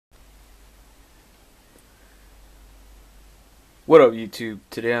What up, YouTube?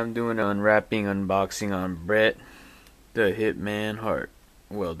 Today I'm doing an unwrapping unboxing on Bret, the Hitman Hart.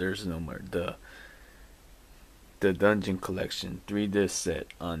 Well, there's no more. The Dungeon Collection 3-disc set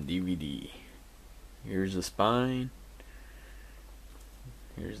on DVD. Here's the spine.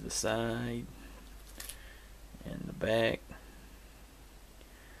 Here's the side. And the back.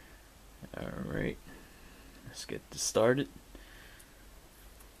 Alright. Let's get this started.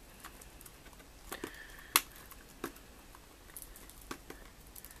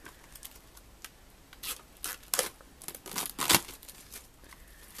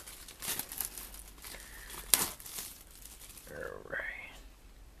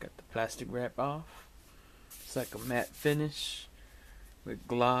 Got the plastic wrap off. It's like a matte finish with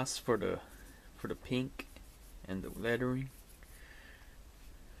gloss for the pink and the lettering.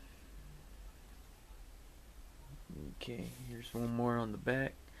 Okay, here's one more on the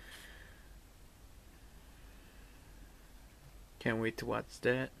back. Can't wait to watch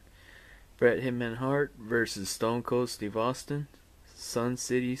that. Bret Hitman Hart versus Stone Cold Steve Austin, Sun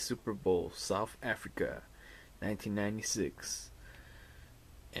City Super Bowl, South Africa, 1996.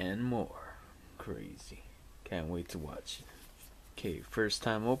 And more. Crazy. Can't wait to watch it. Okay, first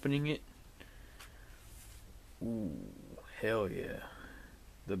time opening it. Ooh, hell yeah.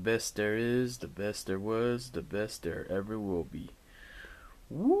 The best there is, the best there was, the best there ever will be.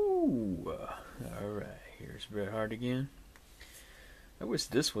 Woo! Alright, here's Bret Hart again. I wish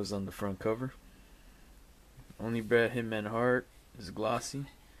this was on the front cover. Only Bret Hitman Hart is glossy.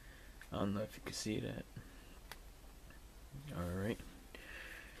 I don't know if you can see that. Alright.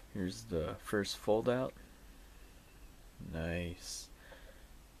 Here's the first fold out. Nice.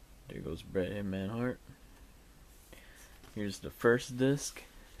 There goes Bret Hitman Hart. Here's the first disc.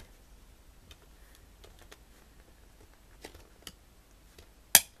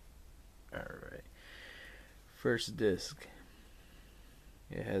 Alright. First disc.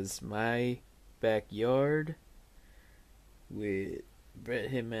 It has My Backyard with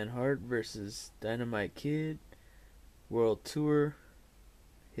Bret Hitman Hart versus Dynamite Kid. World Tour.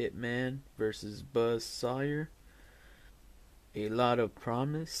 Hitman versus Buzz Sawyer. A Lot of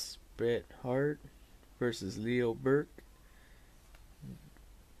Promise. Bret Hart versus Leo Burke.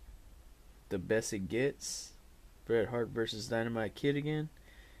 The Best It Gets. Bret Hart versus Dynamite Kid again.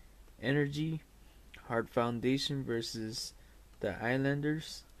 Energy. Hart Foundation versus the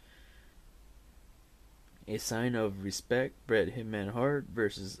Islanders. A Sign of Respect. Bret Hitman Hart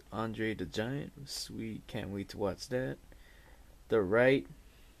versus Andre the Giant. Sweet, can't wait to watch that. The Right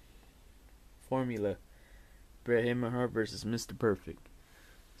Formula. Bret Hitman Hart versus Mr. Perfect.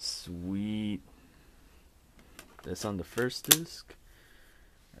 Sweet. That's on the first disc.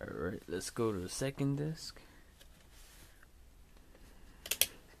 Alright, let's go to the second disc.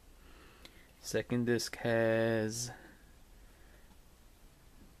 Second disc has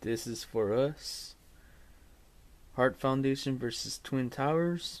This Is For Us. Hart Foundation versus Twin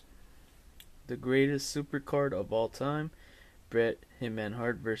Towers. The Greatest Supercard of All Time. Bret Hitman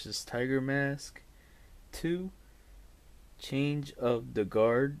Hart versus Tiger Mask 2. Change of the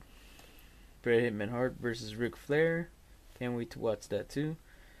Guard. Bret Hitman Hart versus Ric Flair. Can't wait to watch that too.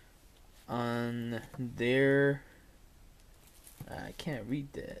 On there, I can't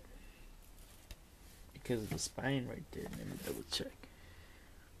read that because of the spine right there. Let me double check.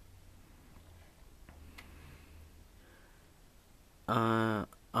 On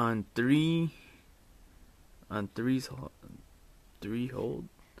three hold.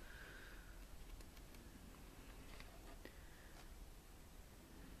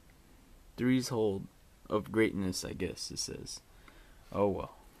 Three's hold of greatness, I guess it says. Oh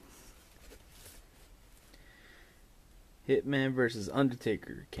well. Hitman versus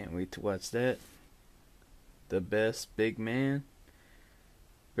Undertaker. Can't wait to watch that. The Best Big Man.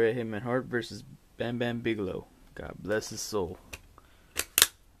 Bret Hitman Hart versus Bam Bam Bigelow. God bless his soul.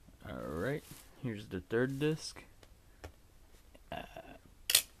 Alright. Here's the third disc.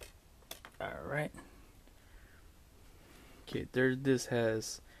 Alright. Okay, third disc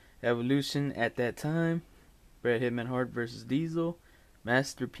has Evolution at That Time. Bret Hitman Hart versus Diesel.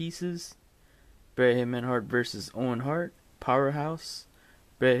 Masterpieces. Bret Hitman Hart versus Owen Hart. Powerhouse.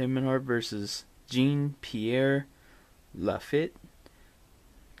 Bret Hitman Hart versus Jean-Pierre Lafitte.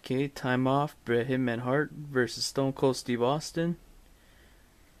 Okay, Time Off. Bret Hitman Hart versus Stone Cold Steve Austin.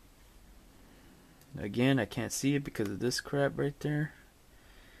 Again, I can't see it because of this crap right there.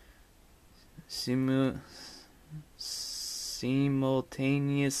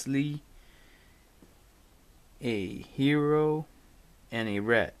 Simultaneously a hero and a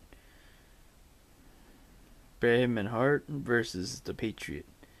rat. Bret Hitman Hart versus the Patriot.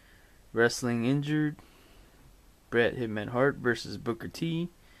 Wrestling Injured. Bret Hitman Hart versus Booker T.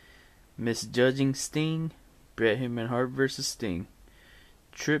 Misjudging Sting. Bret Hitman Hart versus Sting.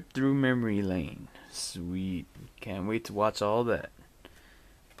 Trip through memory lane. Sweet. Can't wait to watch all that.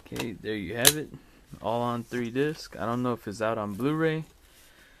 Okay, there you have it. All on 3 discs. I don't know if it's out on Blu-ray.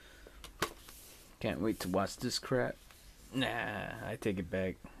 Can't wait to watch this crap. Nah, I take it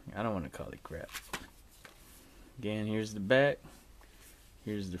back. I don't want to call it crap. Again, here's the back.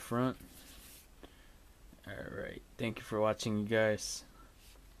 Here's the front. Alright, thank you for watching, you guys.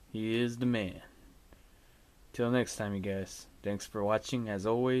 He is the man. Till next time, you guys. Thanks for watching, as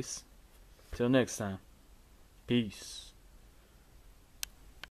always. Till next time. Peace.